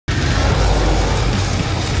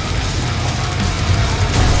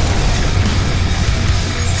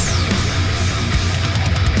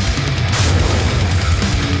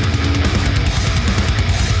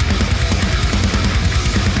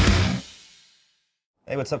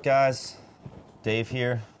Hey, what's up, guys? Dave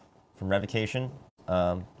here from Revocation,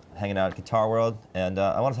 hanging out at Guitar World, and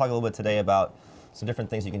I want to talk a little bit today about some different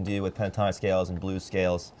things you can do with pentatonic scales and blues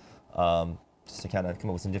scales, just to kind of come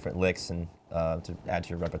up with some different licks and to add to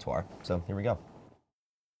your repertoire. So here we go.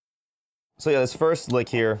 So yeah, this first lick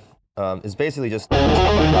here is basically just a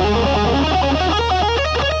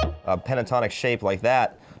pentatonic shape like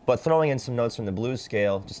that, but throwing in some notes from the blues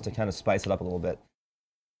scale just to kind of spice it up a little bit.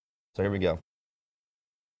 So here we go.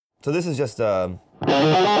 So this is just a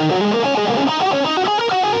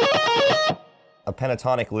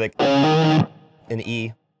pentatonic lick in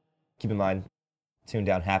E. Keep in mind, tune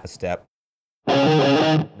down half a step.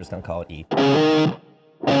 I'm just going to call it E.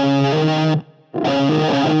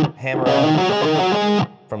 Hammer on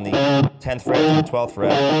from the 10th fret to the 12th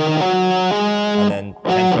fret, and then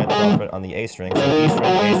 10th fret, 12th fret on the A string. So E string,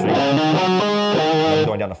 A string, and then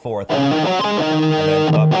going down to 4th, and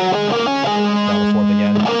then up, down to 4th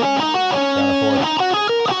again, down to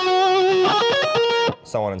 4th,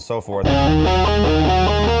 so on and so forth.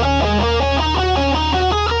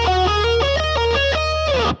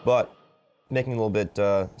 But making it a little bit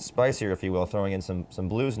spicier, if you will, throwing in some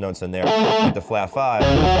blues notes in there, like the flat 5.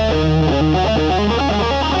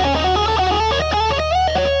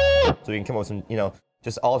 So you can come up with some,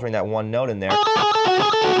 just altering that one note in there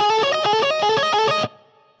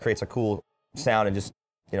creates a cool sound and just,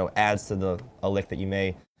 adds to a lick that you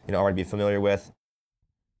may, already be familiar with.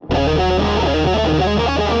 And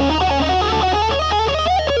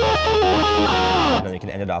then you can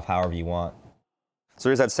end it off however you want. So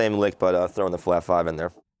here's that same lick, but throwing the flat 5 in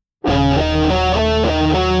there.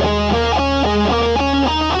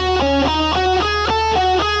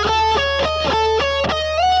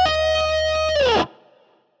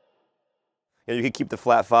 You could keep the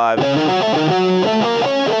flat 5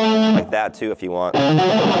 like that too if you want.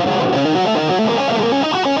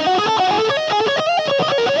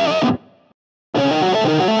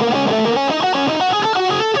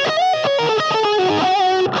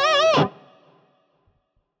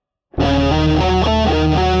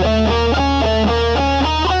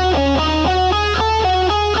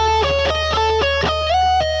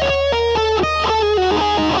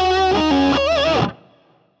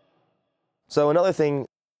 So another thing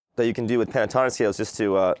that you can do with pentatonic scales, just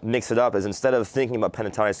to mix it up, is instead of thinking about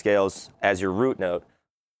pentatonic scales as your root note,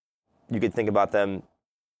 you could think about them,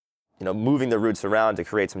 moving the roots around to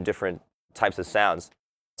create some different types of sounds.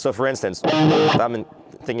 So for instance, if I'm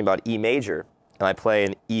thinking about E major, and I play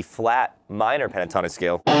an E flat minor pentatonic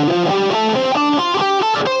scale,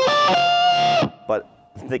 but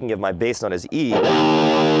thinking of my bass note as E,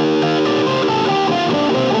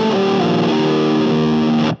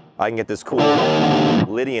 I can get this cool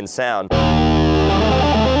Lydian sound.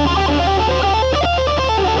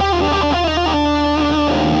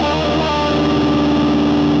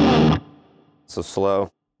 So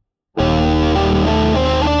slow.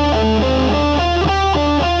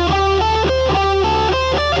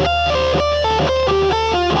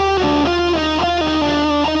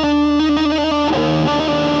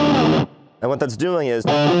 And what that's doing is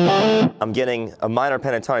I'm getting a minor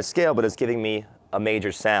pentatonic scale, but it's giving me a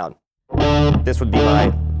major sound. This would be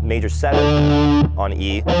my major 7 on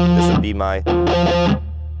E. This would be my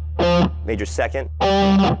major 2nd,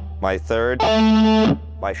 my 3rd,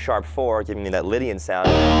 my sharp 4, giving me that Lydian sound,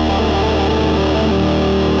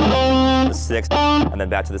 the 6th, and then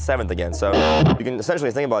back to the 7th again. So you can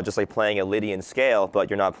essentially think about it just like playing a Lydian scale, but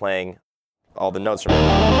you're not playing all the notes from it,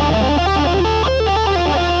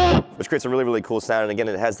 which creates a really, really cool sound. And again,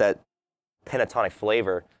 it has that pentatonic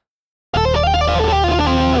flavor.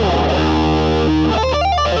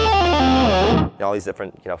 All these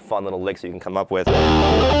different, fun little licks you can come up with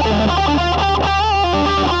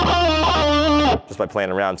just by playing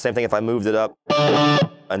around. Same thing if I moved it up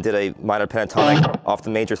and did a minor pentatonic off the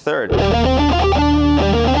major 3rd. Over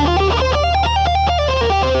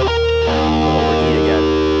E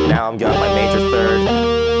again. Now I've got my major 3rd,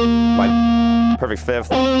 my perfect 5th,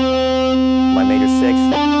 my major 6th,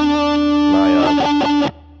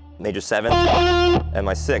 my major 7th, and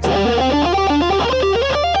my 6th.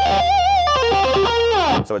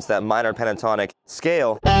 So it's that minor pentatonic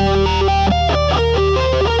scale, but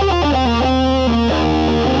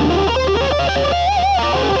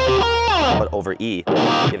over E,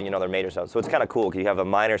 giving you another major sound. So it's kind of cool because you have a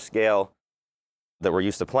minor scale that we're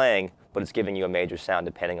used to playing, but it's giving you a major sound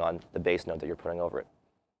depending on the bass note that you're putting over it.